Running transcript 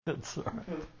That's all right.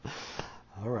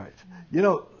 All right. You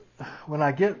know, when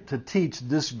I get to teach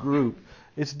this group,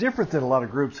 it's different than a lot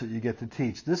of groups that you get to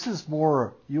teach. This is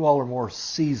more, you all are more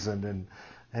seasoned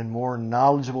and more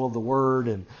knowledgeable of the Word,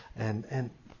 and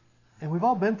we've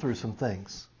all been through some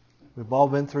things. We've all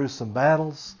been through some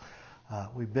battles.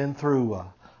 We've been through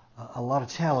a lot of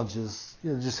challenges.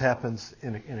 It just happens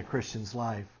in a Christian's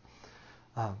life.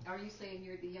 Are you saying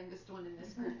you're the youngest one in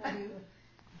this group too?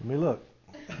 Let me look.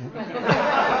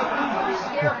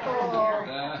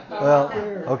 Well,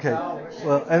 okay.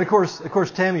 Well, and of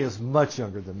course, Tammy is much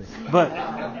younger than me. But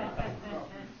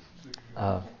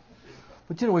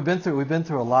you know, we've been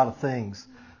through a lot of things.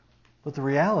 But the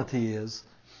reality is,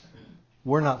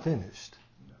 we're not finished.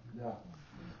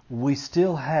 We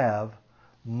still have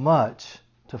much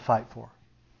to fight for.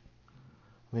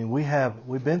 I mean,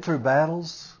 we've been through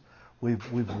battles. We've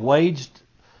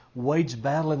waged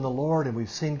battle in the Lord, and we've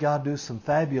seen God do some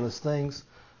fabulous things,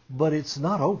 but it's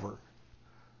not over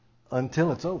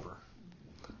until it's over.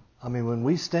 I mean, when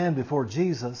we stand before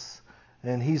Jesus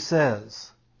and He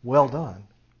says, "Well done,"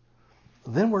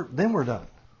 then we're done,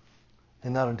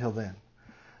 and not until then.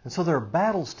 And so there are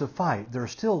battles to fight. There are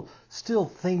still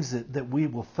things that we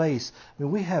will face. I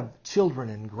mean, we have children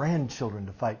and grandchildren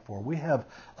to fight for. We have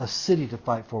a city to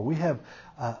fight for. We have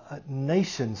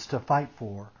nations to fight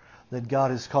for that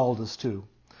God has called us to.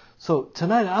 So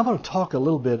tonight I'm going to talk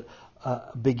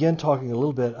begin talking a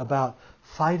little bit about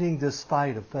fighting this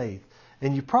fight of faith.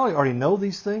 And you probably already know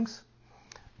these things,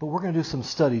 but we're going to do some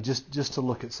study just to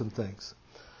look at some things.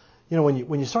 You know,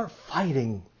 when you start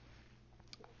fighting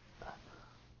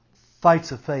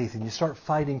fights of faith, and you start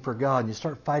fighting for God, and you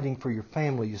start fighting for your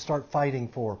family, you start fighting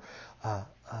for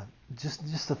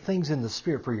just the things in the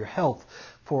Spirit, for your health,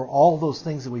 for all those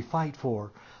things that we fight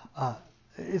for,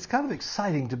 it's kind of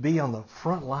exciting to be on the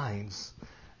front lines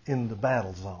in the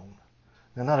battle zone.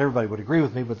 Now, not everybody would agree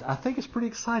with me, but I think it's pretty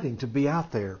exciting to be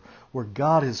out there where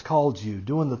God has called you,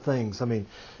 doing the things. I mean,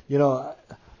 you know,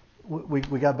 we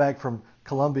got back from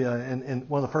Colombia, and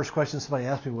one of the first questions somebody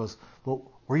asked me was, well,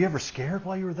 were you ever scared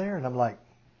while you were there? And I'm like,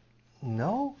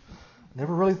 no,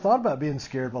 never really thought about being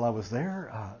scared while I was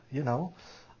there. You know,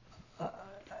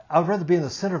 I would rather be in the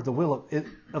center of the will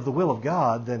of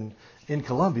God than in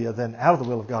Colombia than out of the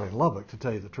will of God in Lubbock, to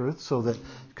tell you the truth. So that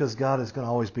because God is going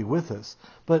to always be with us,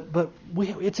 but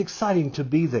it's exciting to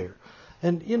be there.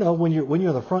 And you know, when you're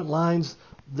on the front lines,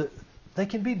 they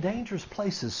can be dangerous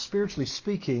places, spiritually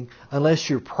speaking, unless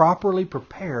you're properly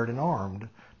prepared and armed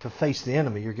to face the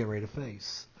enemy you're getting ready to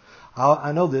face.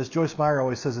 I know this. Joyce Meyer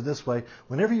always says it this way.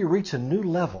 Whenever you reach a new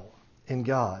level in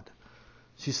God,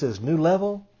 she says, new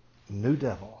level, new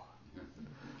devil.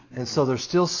 And so there's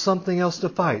still something else to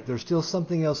fight. There's still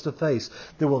something else to face.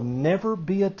 There will never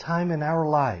be a time in our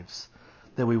lives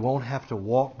that we won't have to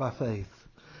walk by faith,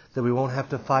 that we won't have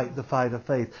to fight the fight of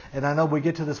faith. And I know we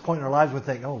get to this point in our lives where we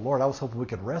think, oh, Lord, I was hoping we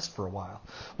could rest for a while.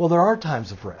 Well, there are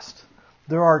times of rest.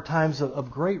 There are times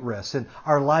of great rest, and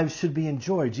our lives should be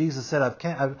enjoyed. Jesus said,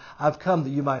 I've come that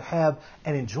you might have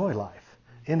and enjoy life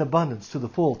in abundance to the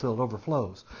full till it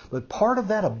overflows. But part of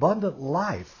that abundant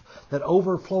life, that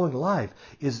overflowing life,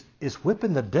 is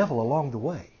whipping the devil along the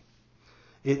way.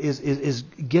 It is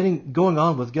going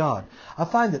on with God. I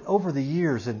find that over the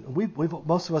years, and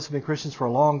most of us have been Christians for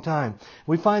a long time,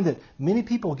 we find that many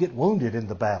people get wounded in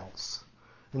the battles.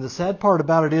 And the sad part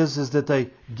about it is that they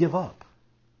give up.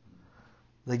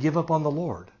 They give up on the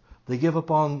Lord. They give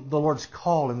up on the Lord's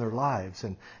call in their lives.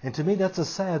 And to me, that's a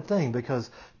sad thing,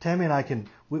 because Tammy and I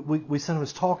we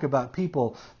sometimes talk about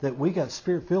people that we got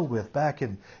Spirit-filled with back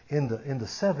in the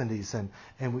 70s.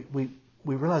 And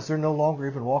we realize they're no longer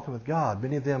even walking with God.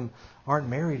 Many of them aren't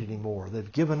married anymore.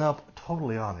 They've given up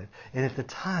totally on it. And at the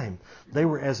time, they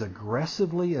were as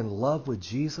aggressively in love with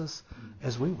Jesus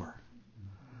as we were.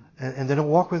 And they don't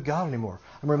walk with God anymore.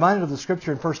 I'm reminded of the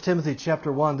scripture in 1 Timothy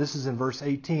chapter 1. This is in verse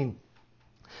 18.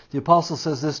 The apostle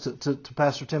says this to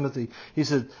Pastor Timothy. He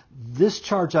said, this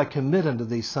charge I commit unto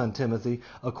thee, son Timothy,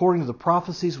 according to the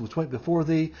prophecies which went before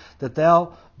thee, that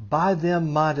thou by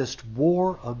them mightest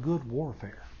war a good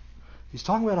warfare. He's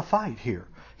talking about a fight here.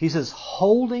 He says,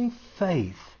 holding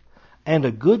faith and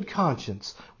a good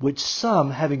conscience, which some,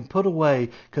 having put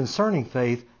away concerning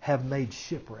faith, have made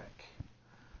shipwreck.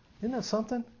 Isn't that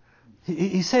something?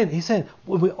 He's saying,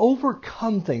 when we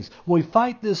overcome things, when we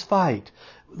fight this fight,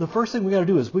 the first thing we got to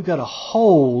do is we've got to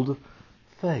hold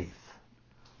faith.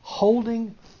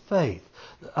 Holding faith.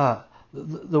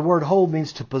 The word hold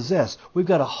means to possess. We've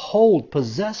got to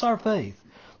possess our faith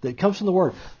that comes from the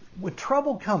Word. When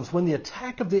trouble comes, when the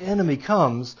attack of the enemy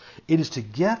comes, it is to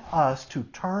get us to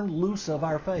turn loose of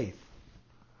our faith.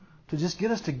 to just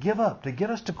get us to give up, to get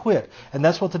us to quit. And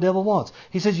that's what the devil wants.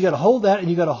 He says you got to hold that, and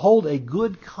you got to hold a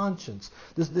good conscience.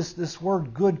 This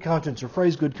word good conscience, or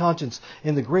phrase good conscience,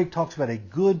 in the Greek talks about a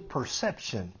good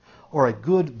perception or a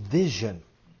good vision.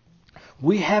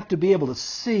 We have to be able to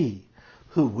see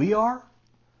who we are,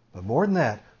 but more than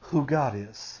that, who God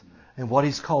is and what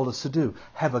He's called us to do.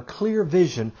 Have a clear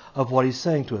vision of what He's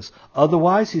saying to us.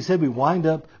 Otherwise, He said, we wind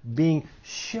up being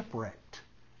shipwrecked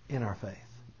in our faith.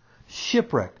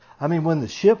 Shipwrecked. I mean, when the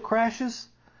ship crashes,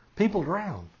 people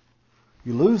drown.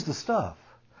 You lose the stuff.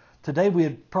 Today,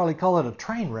 we'd probably call it a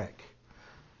train wreck.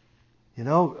 You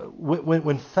know,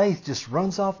 when faith just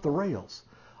runs off the rails.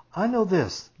 I know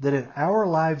this, that in our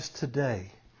lives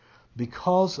today,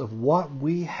 because of what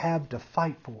we have to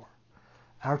fight for,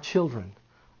 our children,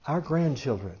 our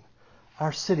grandchildren,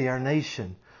 our city, our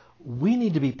nation, we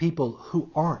need to be people who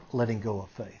aren't letting go of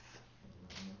faith.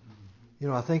 You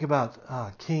know, I think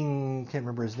about King, can't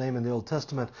remember his name in the Old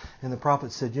Testament, and the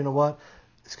prophet said, you know what,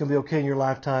 it's going to be okay in your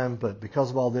lifetime, but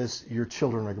because of all this, your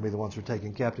children are going to be the ones who are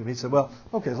taken captive. He said, well,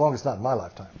 okay, as long as it's not in my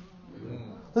lifetime.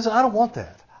 Listen, I don't want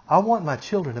that. I want my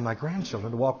children and my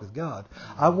grandchildren to walk with God.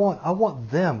 I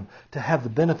want them to have the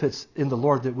benefits in the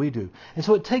Lord that we do. And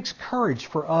so it takes courage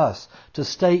for us to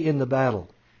stay in the battle.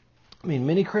 I mean,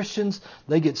 many Christians,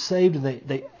 they get saved and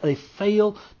they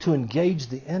fail to engage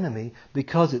the enemy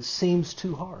because it seems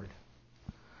too hard.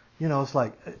 You know, it's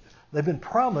like they've been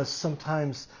promised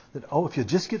sometimes that, oh, if you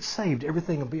just get saved,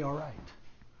 everything will be all right.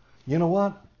 You know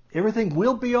what? Everything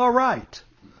will be all right.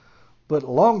 But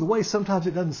along the way, sometimes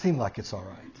it doesn't seem like it's all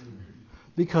right.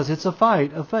 Because it's a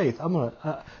fight of faith.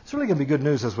 It's really going to be good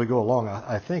news as we go along,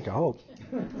 I think, I hope.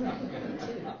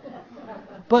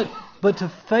 But to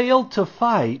fail to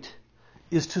fight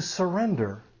is to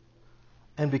surrender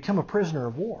and become a prisoner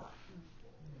of war.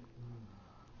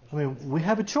 I mean, we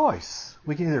have a choice.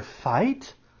 We can either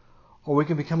fight or we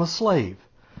can become a slave.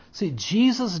 See,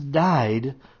 Jesus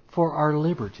died for our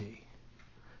liberty.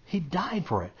 He died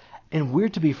for it. And we're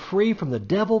to be free from the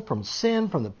devil, from sin,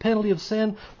 from the penalty of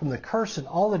sin, from the curse and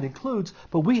all it includes,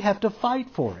 but we have to fight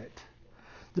for it.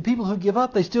 The people who give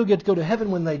up, they still get to go to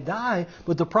heaven when they die,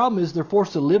 but the problem is they're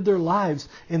forced to live their lives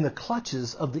in the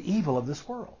clutches of the evil of this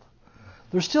world.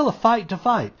 There's still a fight to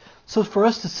fight. So for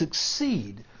us to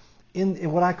succeed in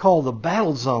what I call the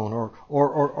battle zone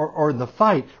or in the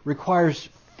fight requires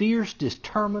fierce,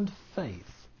 determined faith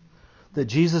that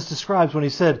Jesus describes when He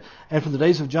said, and from the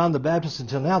days of John the Baptist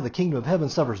until now, the kingdom of heaven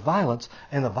suffers violence,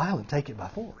 and the violent take it by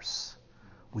force.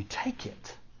 We take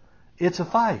it. It's a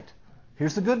fight.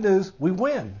 Here's the good news. We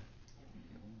win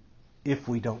if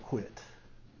we don't quit.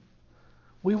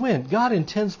 We win. God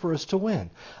intends for us to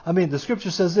win. I mean, the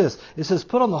Scripture says this. It says,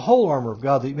 put on the whole armor of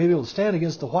God that you may be able to stand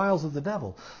against the wiles of the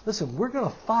devil. Listen, we're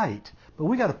going to fight, but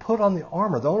we got to put on the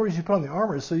armor. The only reason you put on the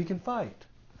armor is so you can fight.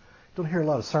 Don't hear a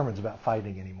lot of sermons about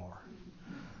fighting anymore.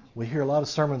 We hear a lot of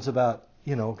sermons about,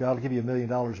 you know, God will give you $1 million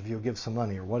if you'll give some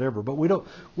money or whatever. But we don't.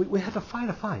 We have to fight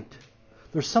a fight.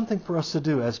 There's something for us to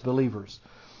do as believers.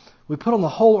 We put on the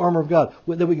whole armor of God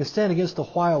that we can stand against the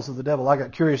wiles of the devil. I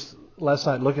got curious last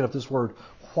night looking up this word,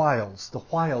 wiles, the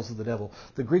wiles of the devil.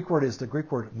 The Greek word is the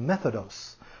Greek word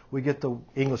methodos. We get the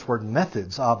English word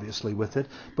methods, obviously, with it.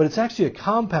 But it's actually a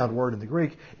compound word in the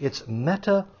Greek. It's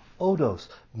meta-odos.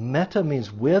 Meta means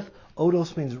with.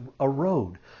 Odos means a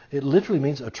road. It literally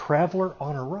means a traveler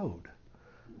on a road.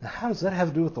 Now, how does that have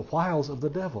to do with the wiles of the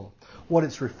devil? What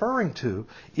it's referring to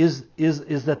is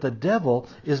that the devil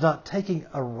is not taking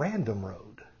a random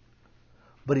road,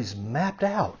 but he's mapped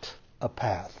out a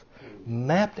path,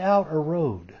 mapped out a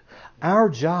road. Our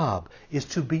job is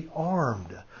to be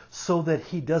armed so that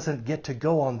he doesn't get to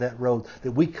go on that road,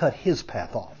 that we cut his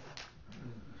path off.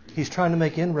 He's trying to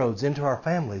make inroads into our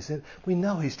families. We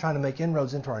know he's trying to make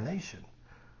inroads into our nation.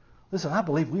 Listen, I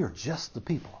believe we are just the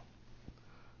people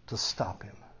to stop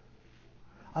him.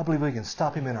 I believe we can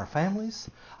stop him in our families.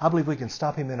 I believe we can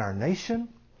stop him in our nation,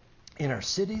 in our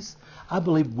cities. I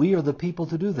believe we are the people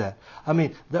to do that. I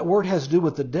mean, that word has to do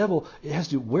with the devil. It has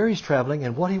to do with where he's traveling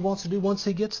and what he wants to do once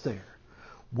he gets there.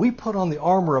 We put on the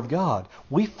armor of God.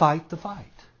 We fight the fight.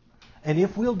 And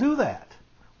if we'll do that,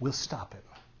 we'll stop him.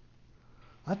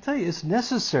 I tell you, it's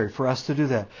necessary for us to do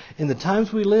that. In the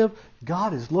times we live,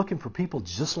 God is looking for people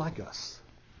just like us.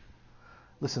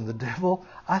 Listen, the devil,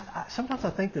 sometimes I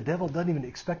think the devil doesn't even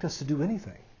expect us to do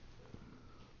anything.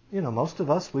 You know, most of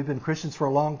us, we've been Christians for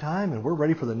a long time, and we're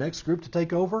ready for the next group to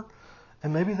take over.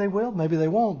 And maybe they will, maybe they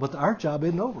won't, but our job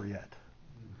isn't over yet.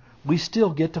 We still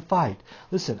get to fight.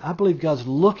 Listen, I believe God's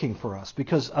looking for us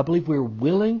because I believe we're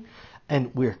willing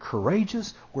and we're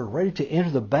courageous. We're ready to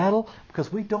enter the battle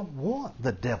because we don't want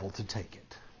the devil to take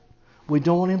it. We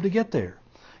don't want him to get there.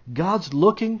 God's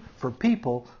looking for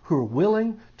people who are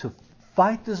willing to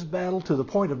fight this battle to the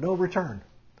point of no return.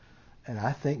 And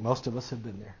I think most of us have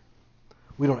been there.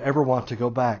 We don't ever want to go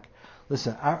back.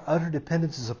 Listen, our utter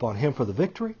dependence is upon Him for the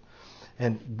victory,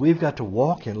 and we've got to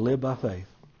walk and live by faith.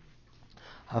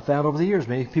 I found over the years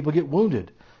many people get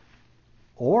wounded.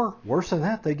 Or, worse than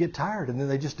that, they get tired and then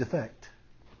they just defect.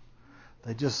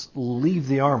 They just leave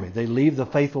the army. They leave the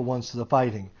faithful ones to the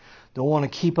fighting. Don't want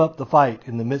to keep up the fight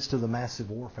in the midst of the massive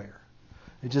warfare.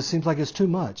 It just seems like it's too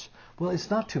much. Well, it's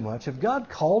not too much. If God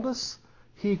called us,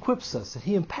 He equips us,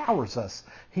 He empowers us,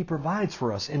 He provides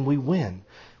for us, and we win.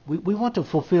 We want to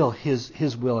fulfill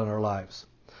His will in our lives.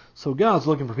 So God's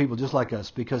looking for people just like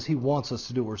us because He wants us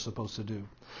to do what we're supposed to do.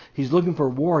 He's looking for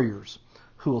warriors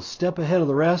who will step ahead of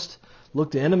the rest,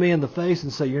 look the enemy in the face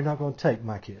and say, you're not going to take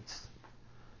my kids.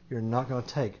 You're not going to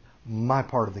take my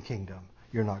part of the kingdom.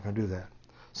 You're not going to do that.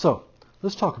 So,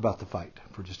 let's talk about the fight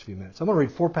for just a few minutes. I'm going to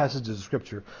read 4 passages of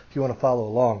Scripture if you want to follow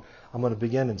along. I'm going to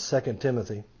begin in 2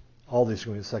 Timothy. All these are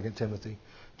going to be 2 Timothy.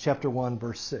 Chapter 1,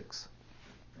 verse 6.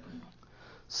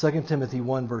 2 Timothy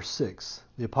 1, verse 6.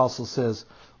 The apostle says,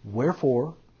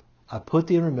 wherefore I put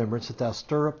thee in remembrance that thou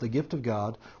stir up the gift of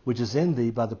God, which is in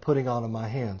thee by the putting on of my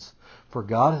hands. For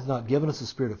God hath not given us a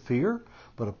spirit of fear,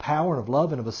 but of power and of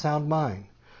love and of a sound mind.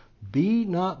 Be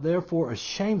not therefore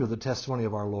ashamed of the testimony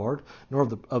of our Lord, nor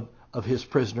of His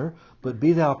prisoner, but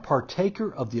be thou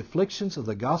partaker of the afflictions of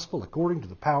the gospel according to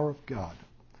the power of God.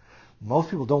 Most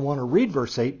people don't want to read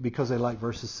verse 8 because they like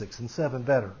verses 6 and 7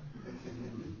 better.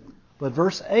 But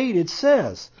verse 8, it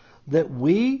says that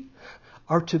we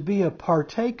are to be a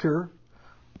partaker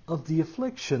of the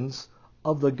afflictions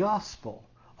of the gospel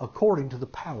according to the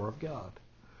power of God.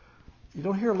 You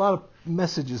don't hear a lot of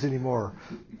messages anymore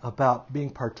about being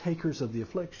partakers of the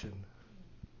affliction.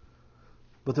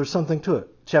 But there's something to it.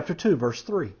 Chapter 2, verse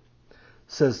 3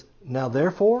 says, now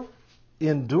therefore,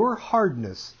 endure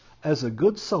hardness as a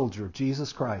good soldier of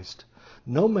Jesus Christ.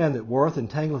 No man that warreth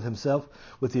entangleth himself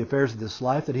with the affairs of this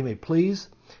life, that he may please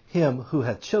him who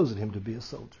hath chosen him to be a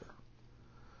soldier.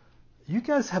 You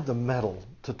guys have the mettle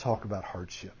to talk about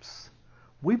hardships.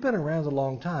 We've been around a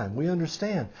long time. We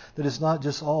understand that it's not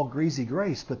just all greasy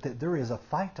grace, but that there is a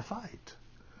fight to fight.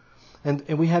 And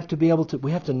we have to be able to,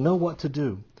 we have to know what to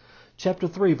do. Chapter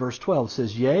 3, verse 12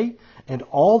 says, yea, and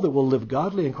all that will live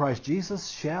godly in Christ Jesus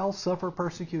shall suffer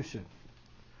persecution.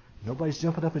 Nobody's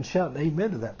jumping up and shouting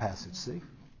amen to that passage, see?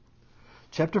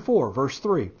 Chapter 4, verse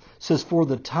 3 says, for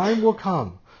the time will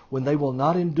come when they will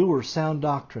not endure sound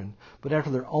doctrine, but after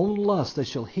their own lust they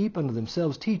shall heap unto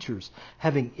themselves teachers,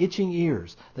 having itching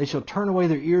ears. They shall turn away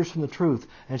their ears from the truth,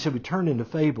 and shall be turned into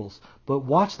fables. But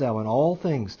watch thou in all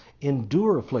things,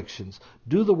 endure afflictions,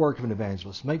 do the work of an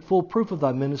evangelist, make full proof of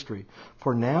thy ministry.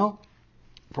 For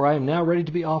I am now ready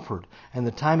to be offered, and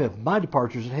the time of my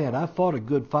departure is at hand. I've fought a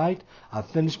good fight, I've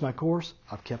finished my course,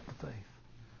 I've kept the faith.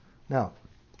 Now,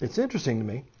 it's interesting to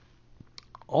me,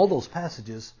 all those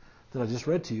passages that I just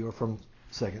read to you are from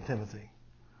 2 Timothy.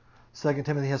 2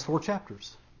 Timothy has 4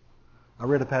 chapters. I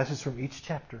read a passage from each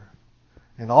chapter,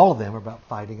 and all of them are about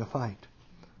fighting a fight.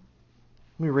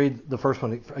 Let me read the first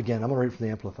one again. I'm going to read from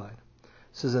the Amplified. It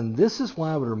says, and this is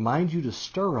why I would remind you to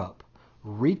stir up,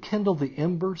 rekindle the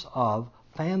embers of,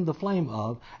 fan the flame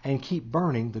of, and keep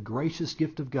burning the gracious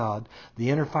gift of God, the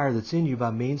inner fire that's in you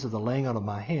by means of the laying on of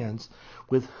my hands,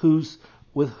 with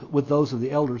those of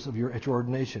the elders at your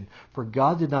ordination. For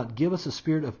God did not give us a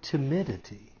spirit of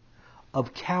timidity,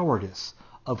 of cowardice,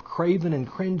 of craven and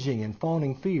cringing and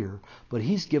fawning fear, but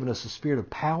He's given us a spirit of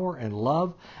power and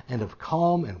love and of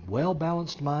calm and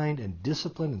well-balanced mind and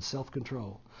discipline and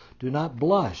self-control. Do not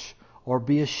blush or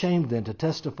be ashamed then to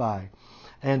testify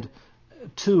and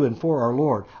to and for our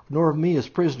Lord, nor of me as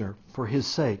prisoner for His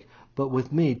sake, but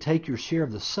with me take your share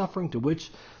of the suffering to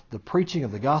which the preaching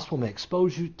of the gospel may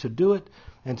expose you to do it,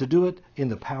 and to do it in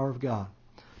the power of God.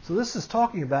 So this is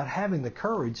talking about having the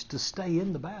courage to stay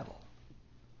in the battle.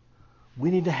 We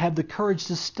need to have the courage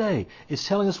to stay. It's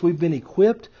telling us we've been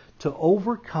equipped to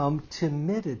overcome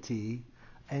timidity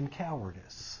and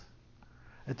cowardice.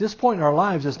 At this point in our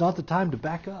lives, it's not the time to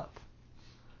back up.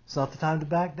 It's not the time to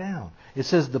back down. It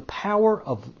says the power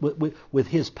of, with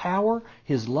His power,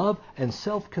 His love, and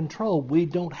self-control, we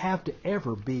don't have to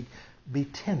ever be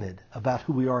timid about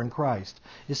who we are in Christ.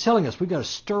 It's telling us we've got to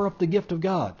stir up the gift of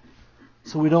God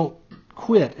so we don't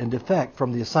quit and defect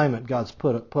from the assignment God's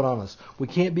put on us. We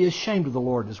can't be ashamed of the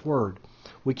Lord and His Word.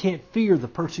 We can't fear the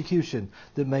persecution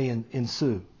that may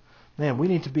ensue. Man, we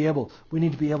need to be able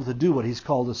to do what He's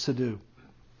called us to do.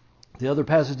 The other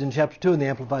passage in chapter 2 in the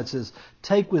Amplified says,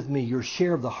 take with me your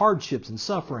share of the hardships and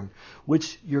suffering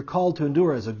which you're called to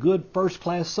endure as a good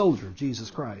first-class soldier of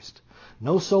Jesus Christ.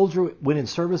 No soldier when in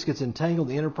service gets entangled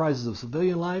in the enterprises of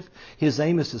civilian life. His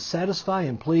aim is to satisfy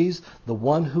and please the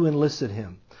one who enlisted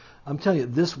him. I'm telling you,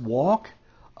 this walk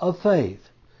of faith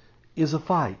is a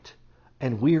fight,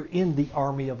 and we're in the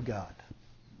army of God.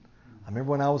 I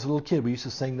remember when I was a little kid, we used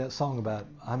to sing that song about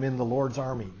I'm in the Lord's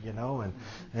army, and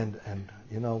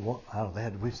you know, I don't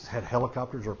know, we had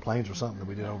helicopters or planes or something that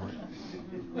we did over it.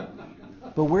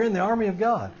 But we're in the army of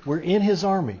God. We're in His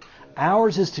army.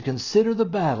 Ours is to consider the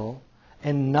battle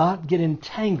and not get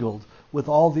entangled with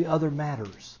all the other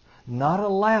matters. Not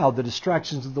allow the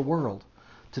distractions of the world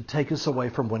to take us away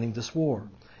from winning this war.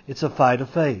 It's a fight of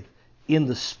faith. In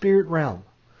the spirit realm,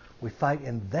 we fight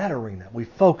in that arena. We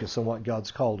focus on what God's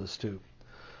called us to.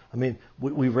 I mean,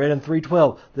 we read in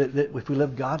 3:12 that if we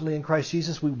live godly in Christ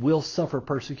Jesus, we will suffer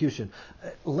persecution.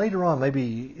 Later on,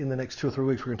 maybe in the next 2 or 3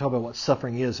 weeks, we're going to talk about what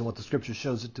suffering is and what the Scripture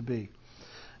shows it to be.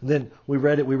 And then we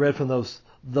read from those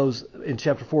in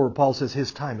chapter 4 where Paul says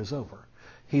his time is over.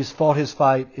 He's fought his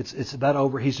fight. It's about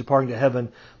over. He's departing to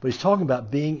heaven. But he's talking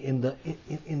about being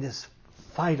in this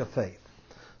fight of faith.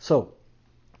 So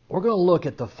we're going to look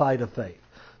at the fight of faith.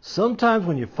 Sometimes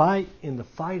when you fight in the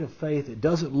fight of faith, it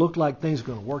doesn't look like things are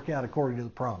going to work out according to the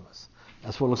promise.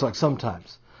 That's what it looks like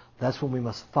sometimes. That's when we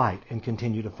must fight and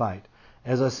continue to fight.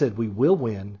 As I said, we will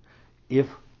win if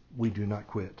we do not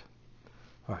quit.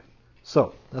 All right.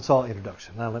 So that's all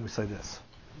introduction. Now let me say this.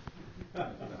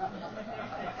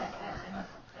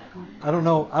 I don't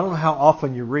know how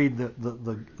often you read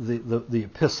the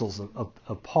epistles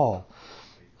of Paul.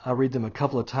 I read them a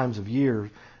couple of times a year.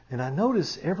 And I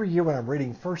notice every year when I'm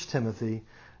reading 1 Timothy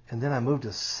and then I move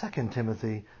to 2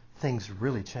 Timothy, things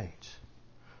really change.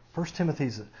 1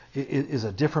 Timothy is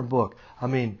a different book. I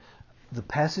mean, the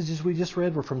passages we just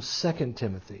read were from 2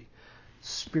 Timothy.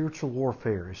 Spiritual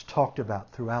warfare is talked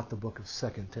about throughout the book of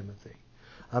 2 Timothy.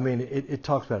 I mean, it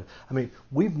talks about it. I mean,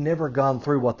 we've never gone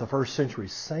through what the first century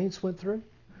saints went through,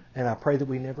 and I pray that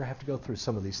we never have to go through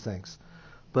some of these things.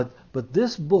 But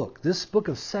this book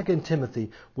of 2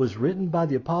 Timothy was written by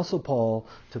the Apostle Paul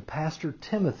to Pastor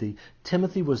Timothy.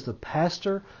 Timothy was the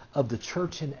pastor of the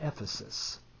church in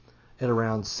Ephesus at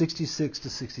around 66 to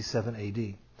 67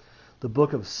 A.D. The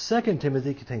book of 2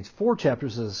 Timothy contains 4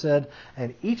 chapters, as I said,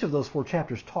 and each of those 4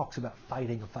 chapters talks about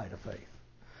fighting a fight of faith.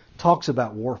 Talks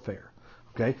about warfare.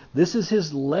 Okay? This is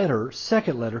his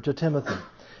second letter to Timothy.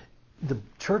 The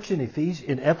church in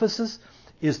Ephesus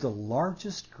is the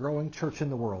largest growing church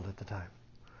in the world at the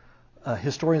time.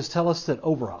 Historians tell us that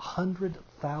over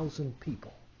 100,000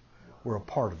 people were a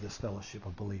part of this fellowship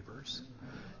of believers.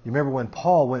 You remember when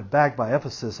Paul went back by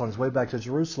Ephesus on his way back to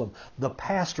Jerusalem, the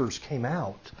pastors came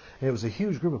out. And it was a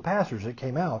huge group of pastors that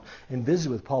came out and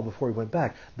visited with Paul before he went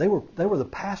back. They were the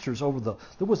pastors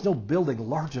there was no building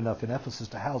large enough in Ephesus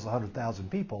to house 100,000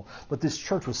 people, but this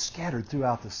church was scattered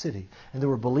throughout the city. And there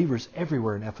were believers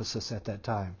everywhere in Ephesus at that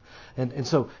time. And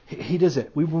so he does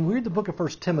it. When we read the book of 1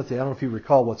 Timothy, I don't know if you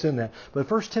recall what's in that, but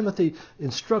 1 Timothy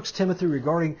instructs Timothy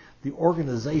regarding the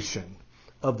organization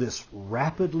of this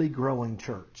rapidly growing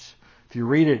church. If you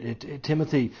read it,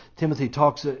 Timothy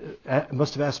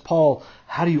must have asked Paul,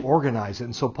 how do you organize it?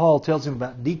 And so Paul tells him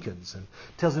about deacons and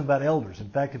tells him about elders. In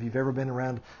fact, if you've ever been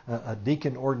around a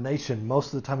deacon ordination,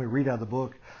 most of the time we read out of the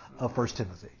book of 1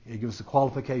 Timothy. It gives the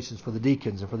qualifications for the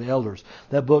deacons and for the elders.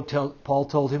 That book, Paul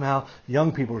told him how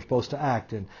young people are supposed to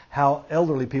act and how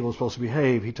elderly people are supposed to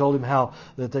behave. He told him how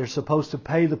that they're supposed to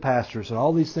pay the pastors and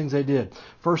all these things they did.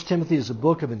 1 Timothy is a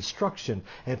book of instruction,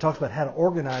 and it talks about how to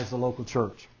organize the local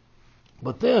church.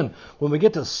 But then, when we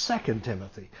get to 2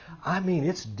 Timothy, I mean,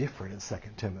 it's different in 2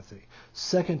 Timothy.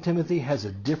 2 Timothy has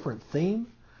a different theme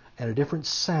and a different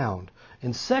sound.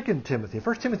 In 2 Timothy,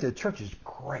 1 Timothy, the church is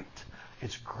great.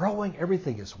 It's growing.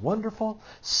 Everything is wonderful.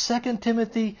 2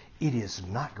 Timothy, it is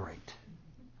not great.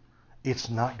 It's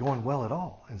not going well at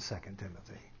all in 2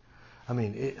 Timothy. I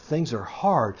mean, things are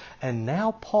hard. And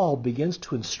now Paul begins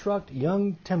to instruct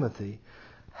young Timothy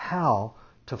how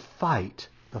to fight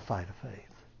the fight of faith.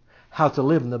 How to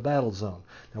live in the battle zone.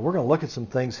 Now we're going to look at some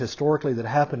things historically that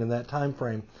happened in that time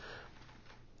frame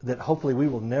that hopefully we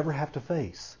will never have to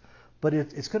face. But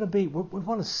it's going to be, we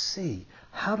want to see,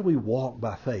 how do we walk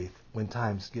by faith when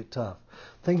times get tough?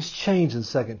 Things change in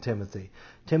 2 Timothy.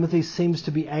 Timothy seems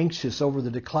to be anxious over the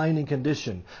declining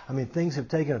condition. I mean, things have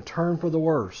taken a turn for the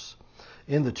worse.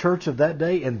 In the church of that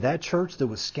day, in that church, there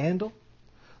was scandal,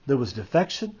 there was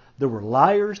defection, there were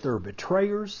liars, there were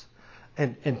betrayers.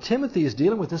 And Timothy is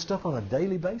dealing with this stuff on a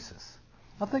daily basis.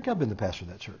 I think I've been the pastor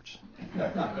of that church.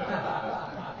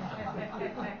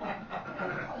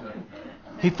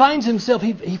 He finds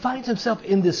himself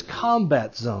in this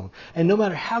combat zone. And no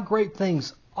matter how great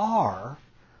things are,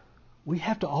 we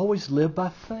have to always live by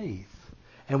faith.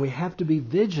 And we have to be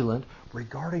vigilant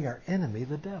regarding our enemy,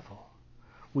 the devil.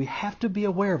 We have to be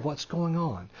aware of what's going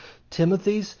on.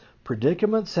 Timothy's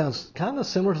predicament sounds kind of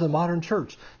similar to the modern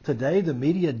church. Today, the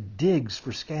media digs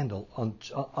for scandal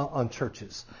on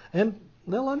churches. And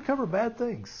they'll uncover bad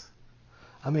things.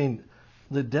 I mean,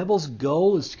 the devil's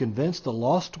goal is to convince the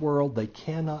lost world they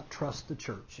cannot trust the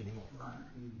church anymore.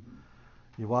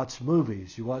 You watch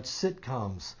movies, you watch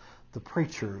sitcoms, the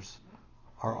preachers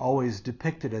are always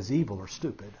depicted as evil or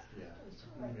stupid.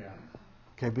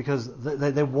 Okay, because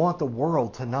they want the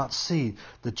world to not see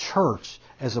the church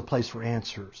as a place for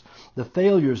answers. The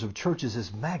failures of churches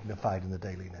is magnified in the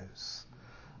daily news.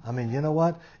 I mean, you know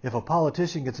what? If a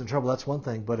politician gets in trouble, that's one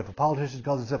thing. But if a politician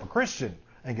calls himself a Christian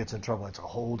and gets in trouble, it's a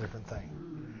whole different thing.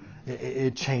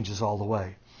 It changes all the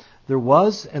way. There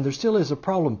was, and there still is, a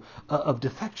problem of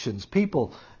defections.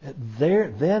 People there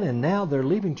then and now, they're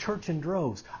leaving church in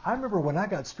droves. I remember when I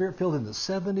got Spirit-filled in the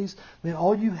 70s, man,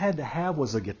 all you had to have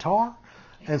was a guitar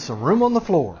and some room on the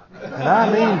floor. And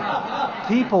I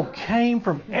mean, people came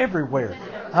from everywhere.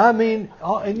 I mean,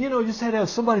 and you know, you just had to have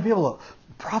somebody be able to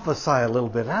prophesy a little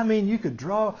bit. I mean, you could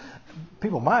draw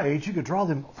people my age, you could draw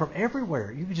them from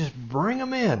everywhere. You could just bring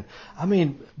them in. I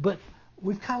mean, but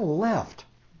we've kind of left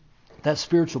that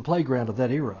spiritual playground of that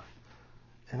era.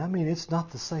 And I mean, it's not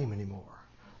the same anymore.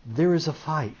 There is a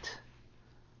fight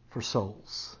for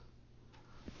souls.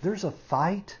 There's a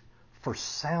fight for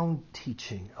sound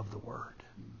teaching of the Word.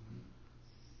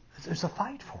 There's a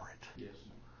fight for it. Yes.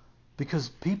 Because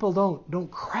people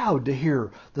don't crowd to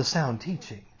hear the sound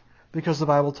teaching. Because the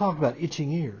Bible talks about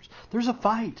itching ears. There's a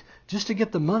fight just to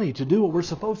get the money to do what we're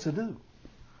supposed to do.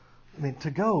 I mean, to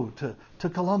go to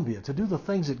Colombia, to do the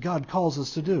things that God calls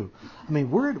us to do. I mean,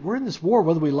 we're in this war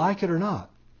whether we like it or not.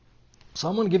 So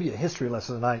I'm going to give you a history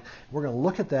lesson tonight. We're going to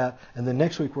look at that, and then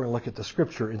next week we're going to look at the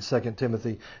scripture in 2 Timothy,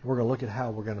 and we're going to look at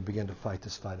how we're going to begin to fight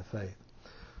this fight of faith.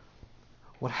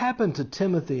 What happened to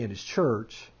Timothy and his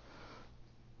church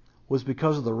was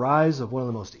because of the rise of one of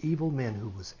the most evil men who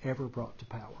was ever brought to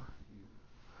power.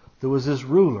 There was this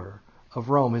ruler of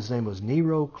Rome. His name was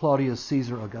Nero Claudius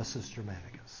Caesar Augustus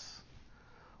Germanicus.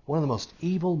 One of the most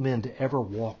evil men to ever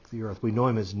walk the earth. We know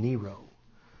him as Nero.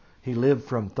 He lived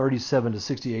from 37 to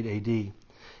 68 A.D.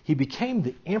 He became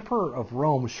the emperor of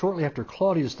Rome shortly after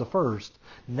Claudius I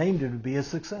named him to be his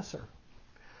successor.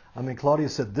 I mean,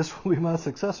 Claudius said, this will be my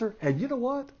successor. And you know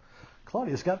what?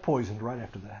 Claudius got poisoned right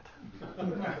after that.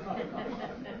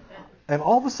 And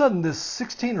all of a sudden, this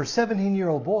 16 or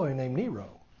 17-year-old boy named Nero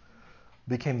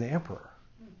became the emperor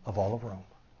of all of Rome.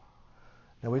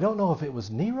 Now, we don't know if it was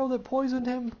Nero that poisoned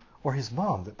him or his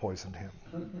mom that poisoned him.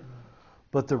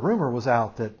 But the rumor was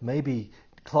out that maybe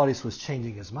Claudius was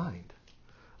changing his mind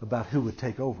about who would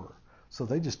take over. So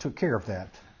they just took care of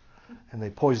that. And they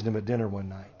poisoned him at dinner one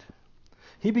night.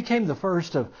 He became the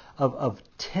first of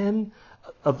 10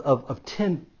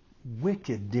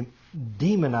 wicked,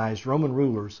 demonized Roman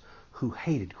rulers who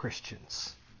hated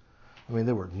Christians. I mean,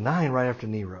 there were 9 right after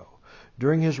Nero.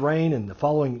 During his reign and the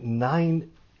following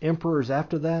 9 emperors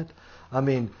after that, I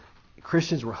mean,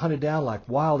 Christians were hunted down like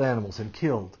wild animals and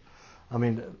killed. I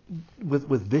mean,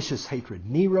 with vicious hatred.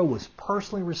 Nero was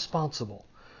personally responsible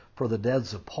for the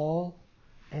deaths of Paul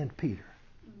and Peter.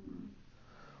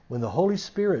 When the Holy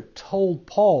Spirit told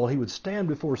Paul he would stand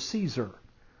before Caesar,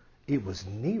 it was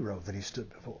Nero that he stood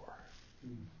before.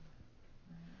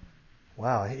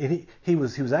 Wow. He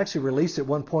was actually released at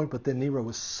one point, but then Nero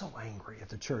was so angry at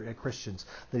the church, at Christians,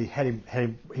 that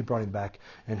he brought him back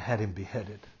and had him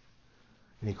beheaded.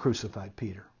 And he crucified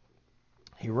Peter.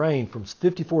 He reigned from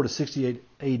 54 to 68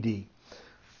 A.D.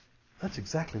 That's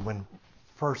exactly when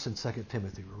 1st and 2nd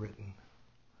Timothy were written,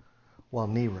 while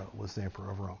Nero was the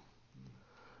emperor of Rome.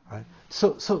 Right?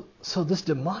 So this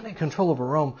demonic control over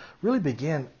Rome really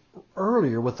began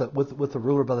earlier with a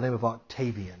ruler by the name of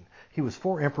Octavian. He was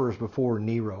 4 emperors before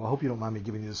Nero. I hope you don't mind me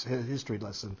giving you this history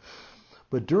lesson.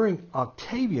 But during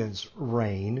Octavian's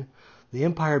reign, the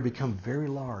empire had become very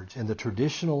large, and the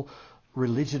traditional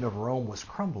religion of Rome was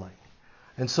crumbling.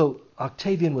 And so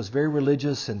Octavian was very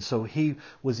religious, and so he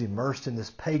was immersed in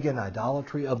this pagan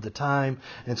idolatry of the time,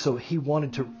 and so he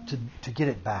wanted to get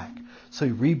it back. So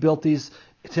he rebuilt these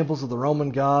temples of the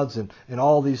Roman gods and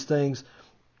all these things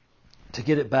to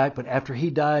get it back. But after he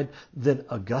died, then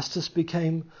Augustus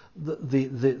became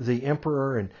the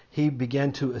emperor, and he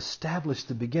began to establish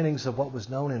the beginnings of what was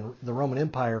known in the Roman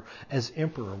Empire as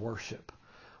emperor worship.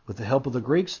 With the help of the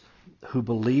Greeks, who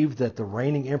believed that the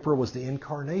reigning emperor was the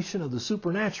incarnation of the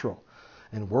supernatural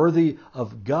and worthy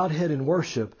of Godhead in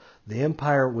worship, the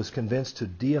empire was convinced to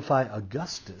deify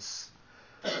Augustus,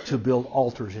 to build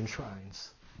altars and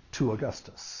shrines to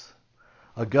Augustus.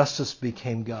 Augustus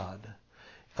became God.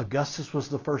 Augustus was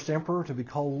the first emperor to be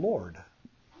called Lord.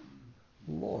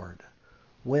 Lord.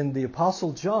 When the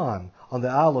Apostle John on the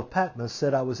Isle of Patmos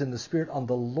said, I was in the Spirit on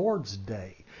the Lord's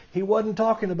Day, he wasn't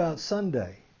talking about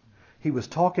Sunday. He was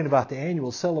talking about the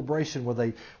annual celebration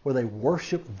where they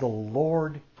worship the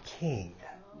Lord King.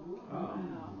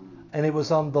 And it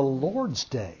was on the Lord's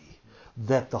Day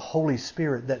that the Holy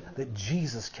Spirit, that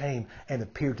Jesus came and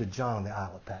appeared to John on the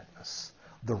Isle of Patmos.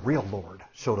 The real Lord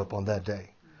showed up on that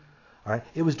day. All right.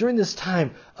 It was during this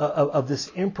time of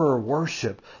this emperor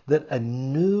worship that a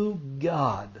new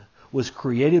god was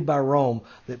created by Rome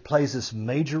that plays this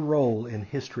major role in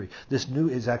history. This new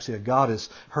is actually a goddess.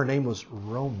 Her name was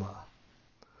Roma.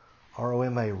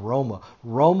 R-O-M-A, Roma.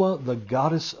 Roma, the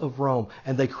goddess of Rome.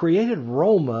 And they created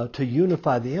Roma to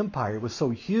unify the empire. It was so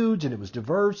huge and it was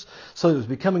diverse, so it was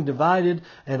becoming divided.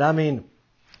 And I mean,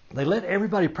 they let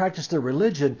everybody practice their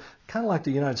religion, kind of like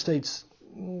the United States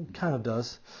kind of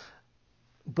does.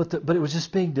 But it was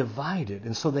just being divided.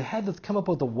 And so they had to come up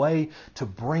with a way to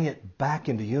bring it back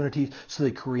into unity. So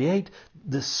they create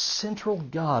this central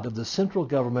god of the central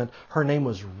government. Her name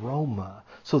was Roma,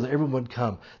 so that everyone would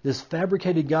come. This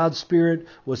fabricated God spirit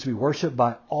was to be worshipped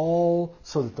by all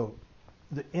so that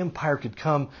the empire could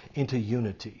come into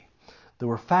unity. There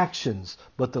were factions,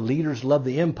 but the leaders loved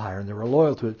the empire and they were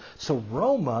loyal to it. So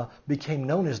Roma became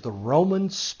known as the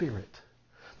Roman spirit.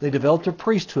 They developed a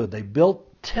priesthood. They built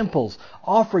temples.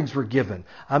 Offerings were given.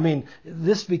 I mean,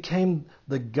 this became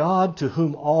the God to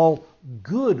whom all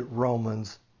good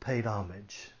Romans paid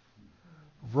homage.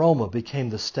 Roma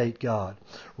became the state god.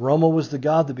 Roma was the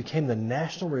god that became the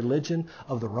national religion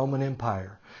of the Roman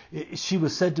Empire. She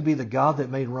was said to be the god that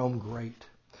made Rome great.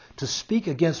 To speak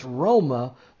against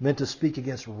Roma meant to speak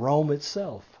against Rome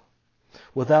itself.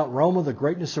 Without Roma, the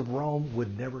greatness of Rome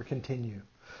would never continue.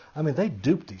 I mean, they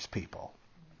duped these people.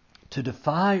 To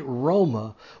defy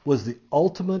Roma was the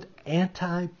ultimate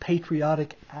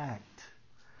anti-patriotic act.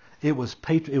 It was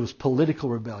political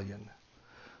rebellion.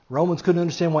 Romans couldn't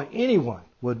understand why anyone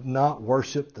would not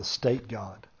worship the state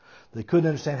god. They couldn't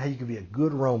understand how you could be a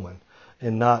good Roman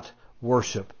and not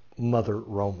worship Mother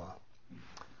Roma.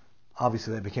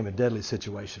 Obviously, that became a deadly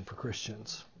situation for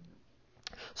Christians.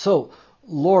 So,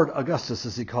 Lord Augustus,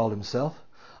 as he called himself,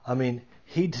 I mean,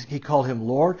 he called him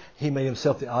Lord. He made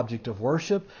himself the object of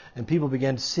worship. And people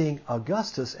began seeing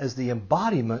Augustus as the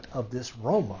embodiment of this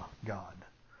Roma god.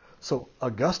 So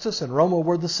Augustus and Roma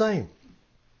were the same.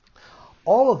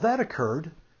 All of that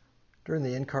occurred during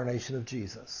the incarnation of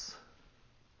Jesus.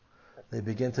 They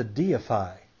began to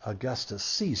deify Augustus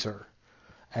Caesar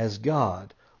as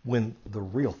God when the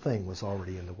real thing was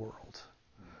already in the world,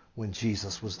 when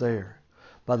Jesus was there.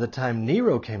 By the time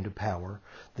Nero came to power,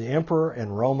 the emperor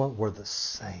and Roma were the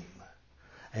same.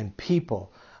 And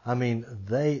people, I mean,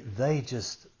 they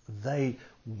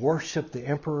worshipped the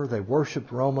emperor, they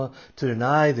worshipped Roma. To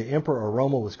deny the emperor or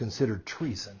Roma was considered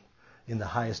treason in the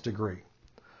highest degree.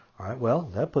 All right, well,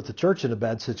 that put the church in a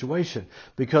bad situation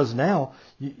because now,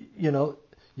 you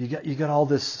got all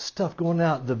this stuff going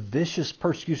out. The vicious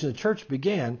persecution of the church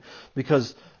began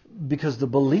because the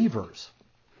believers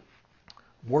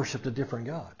worshipped a different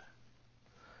God.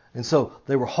 And so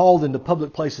they were hauled into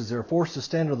public places. They were forced to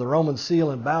stand under the Roman seal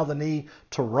and bow the knee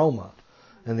to Roma.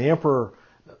 And the emperor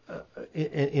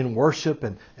in worship,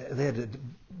 and they had to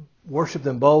worship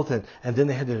them both, and then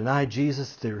they had to deny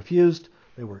Jesus. They refused.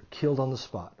 They were killed on the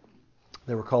spot.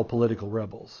 They were called political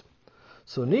rebels.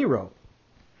 So Nero,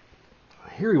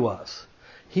 here he was.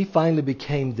 He finally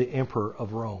became the emperor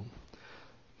of Rome.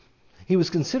 He was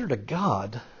considered a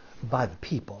god by the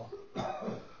people.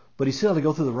 But he still had to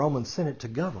go through the Roman Senate to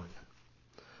govern.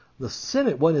 The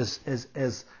Senate wasn't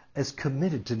as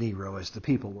committed to Nero as the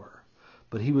people were.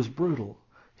 But he was brutal.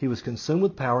 He was consumed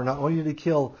with power. Not only did he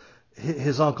kill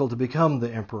his uncle to become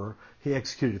the emperor, he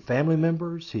executed family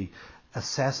members. He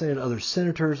assassinated other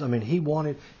senators. I mean, he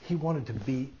wanted to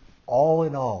be all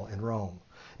in all in Rome.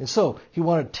 And so he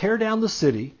wanted to tear down the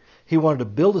city. He wanted to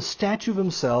build a statue of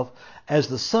himself as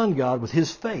the sun god with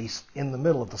his face in the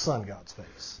middle of the sun god's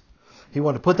face. He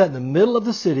wanted to put that in the middle of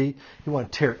the city. He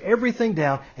wanted to tear everything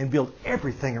down and build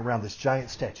everything around this giant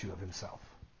statue of himself.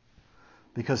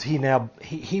 Because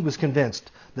he was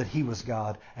convinced that he was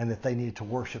God and that they needed to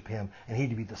worship him and he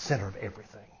to be the center of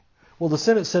everything. Well, the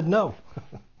Senate said no.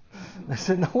 They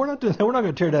said, no, we're not doing that. We're not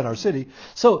going to tear down our city.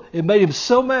 So it made him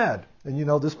so mad. And you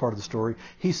know this part of the story.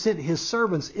 He sent his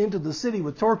servants into the city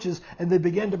with torches and they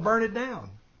began to burn it down.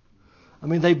 I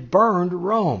mean, they burned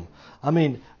Rome. I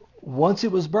mean, once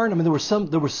it was burned, I mean, there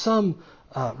were some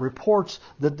reports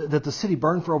that the city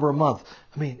burned for over a month.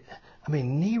 I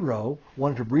mean, Nero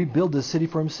wanted to rebuild this city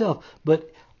for himself,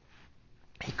 but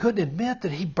he couldn't admit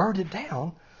that he burned it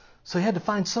down, so he had to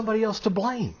find somebody else to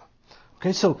blame.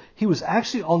 Okay, so he was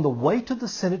actually on the way to the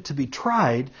Senate to be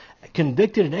tried,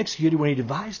 convicted, and executed when he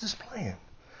devised this plan.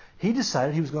 He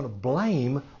decided he was going to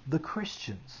blame the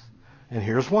Christians. And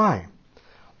here's why.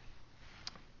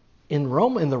 In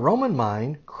the Roman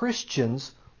mind,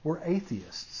 Christians were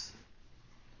atheists.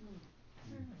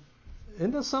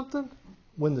 Isn't that something?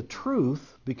 When the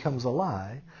truth becomes a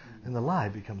lie, and the lie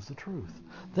becomes the truth.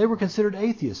 They were considered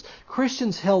atheists.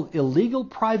 Christians held illegal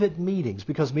private meetings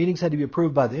because meetings had to be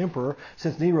approved by the emperor.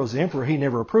 Since Nero's the emperor, he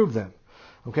never approved them.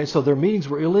 Okay, so their meetings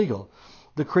were illegal.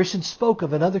 The Christians spoke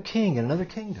of another king and another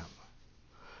kingdom.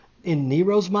 In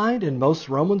Nero's mind and most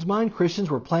Romans' mind,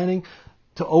 Christians were planning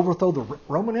to overthrow the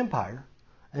Roman Empire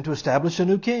and to establish a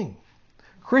new king.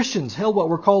 Christians held what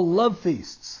were called love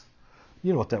feasts.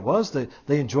 You know what that was. They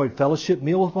enjoyed fellowship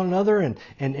meal with one another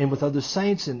and with other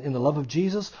saints in the love of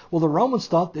Jesus. Well, the Romans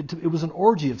thought that it was an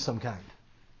orgy of some kind.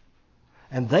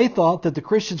 And they thought that the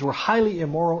Christians were highly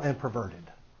immoral and perverted.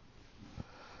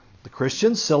 The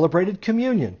Christians celebrated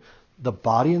communion, the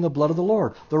body and the blood of the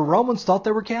Lord. The Romans thought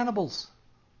they were cannibals,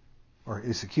 or at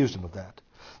least accused them of that.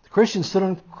 The Christians stood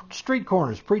on street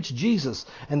corners, preached Jesus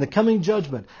and the coming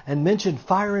judgment, and mentioned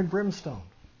fire and brimstone.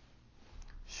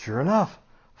 Sure enough,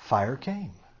 fire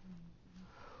came.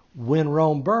 When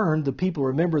Rome burned, the people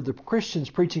remembered the Christians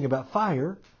preaching about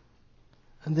fire,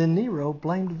 and then Nero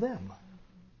blamed them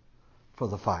for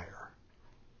the fire.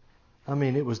 I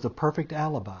mean, it was the perfect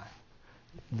alibi.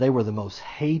 They were the most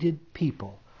hated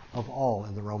people of all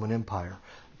in the Roman Empire.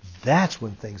 That's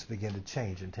when things began to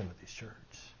change in Timothy's church.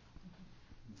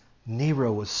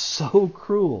 Nero was so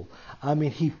cruel. I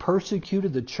mean, he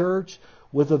persecuted the church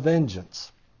with a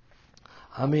vengeance.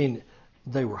 I mean,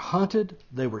 they were hunted,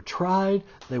 they were tried,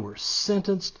 they were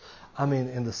sentenced. I mean,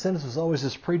 and the sentence was always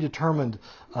this predetermined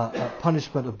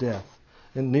punishment of death.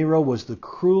 And Nero was the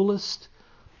cruelest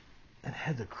and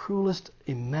had the cruelest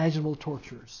imaginable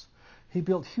tortures. He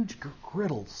built huge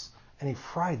griddles and he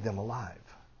fried them alive.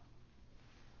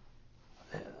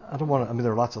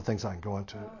 There are lots of things I can go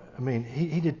into. I mean,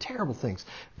 he did terrible things.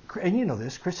 And you know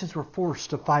this, Christians were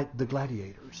forced to fight the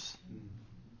gladiators.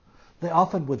 They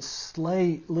often would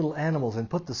slay little animals and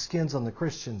put the skins on the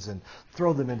Christians and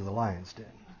throw them into the lion's den.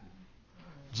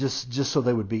 Just so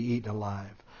they would be eaten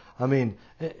alive. I mean,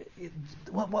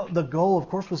 the goal, of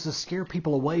course, was to scare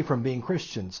people away from being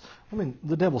Christians. I mean,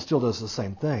 the devil still does the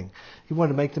same thing. He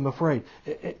wanted to make them afraid.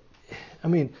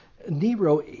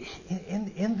 Nero,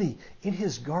 in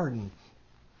his garden,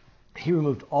 he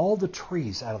removed all the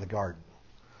trees out of the garden.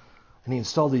 And he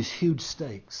installed these huge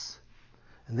stakes.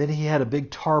 And then he had a big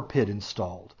tar pit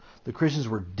installed. The Christians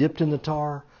were dipped in the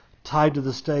tar, tied to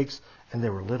the stakes, and they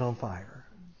were lit on fire.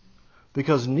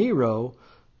 Because Nero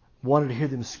wanted to hear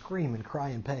them scream and cry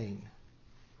in pain.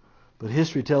 But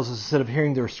history tells us instead of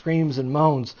hearing their screams and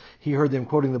moans, he heard them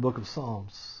quoting the book of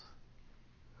Psalms.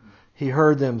 He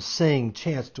heard them sing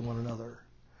chants to one another.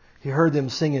 He heard them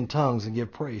sing in tongues and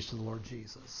give praise to the Lord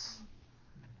Jesus.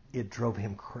 It drove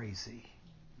him crazy.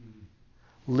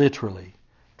 Literally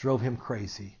drove him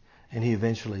crazy, and he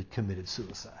eventually committed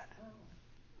suicide.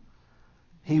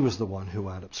 He was the one who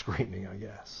wound up screaming, I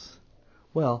guess.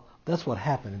 Well, that's what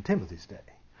happened in Timothy's day.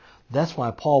 That's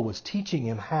why Paul was teaching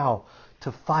him how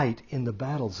to fight in the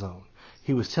battle zone.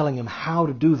 He was telling him how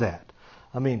to do that.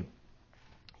 I mean,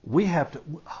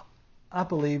 I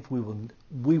believe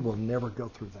we will never go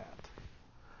through that.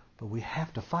 But we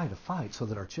have to fight a fight so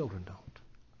that our children don't.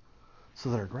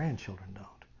 So that our grandchildren don't.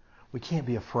 We can't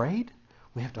be afraid.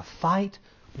 We have to fight.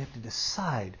 We have to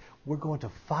decide we're going to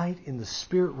fight in the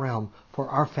spirit realm for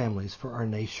our families, for our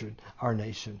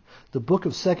nation. The book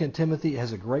of 2 Timothy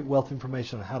has a great wealth of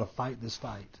information on how to fight this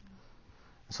fight.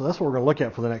 So that's what we're going to look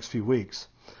at for the next few weeks.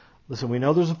 Listen, we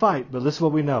know there's a fight, but this is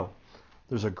what we know.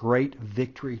 There's a great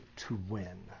victory to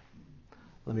win.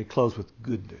 Let me close with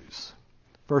good news.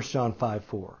 1 John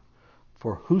 5:4.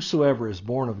 For whosoever is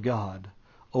born of God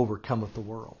overcometh the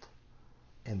world.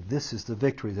 And this is the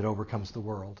victory that overcomes the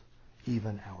world,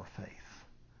 even our faith.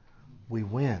 We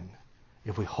win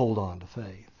if we hold on to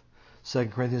faith.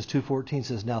 2 Corinthians 2:14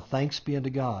 says, Now thanks be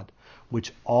unto God,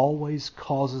 which always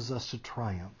causes us to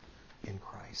triumph in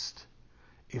Christ.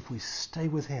 If we stay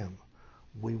with Him,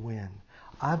 we win.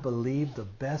 I believe the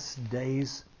best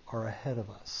days are ahead of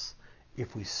us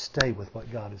if we stay with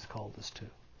what God has called us to.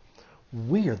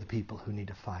 We are the people who need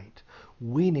to fight.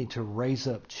 We need to raise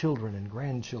up children and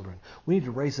grandchildren. We need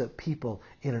to raise up people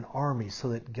in an army so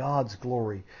that God's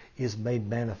glory is made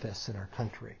manifest in our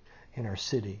country, in our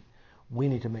city. We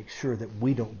need to make sure that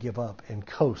we don't give up and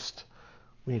coast.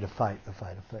 We need to fight the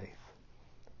fight of faith.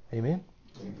 Amen?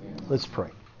 Amen. Let's pray.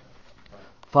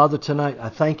 Father, tonight I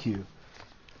thank you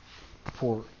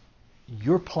for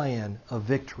your plan of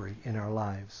victory in our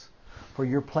lives. For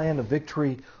your plan of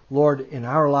victory, Lord, in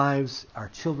our lives, our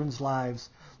children's lives.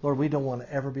 Lord, we don't want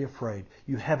to ever be afraid.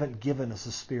 You haven't given us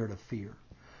a spirit of fear.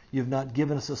 You've not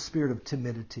given us a spirit of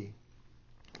timidity,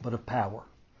 but of power,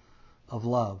 of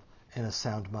love, and a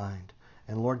sound mind.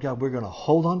 And Lord God, we're going to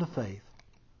hold on to faith.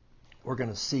 We're going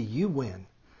to see you win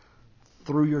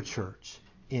through your church.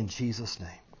 In Jesus' name,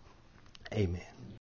 amen.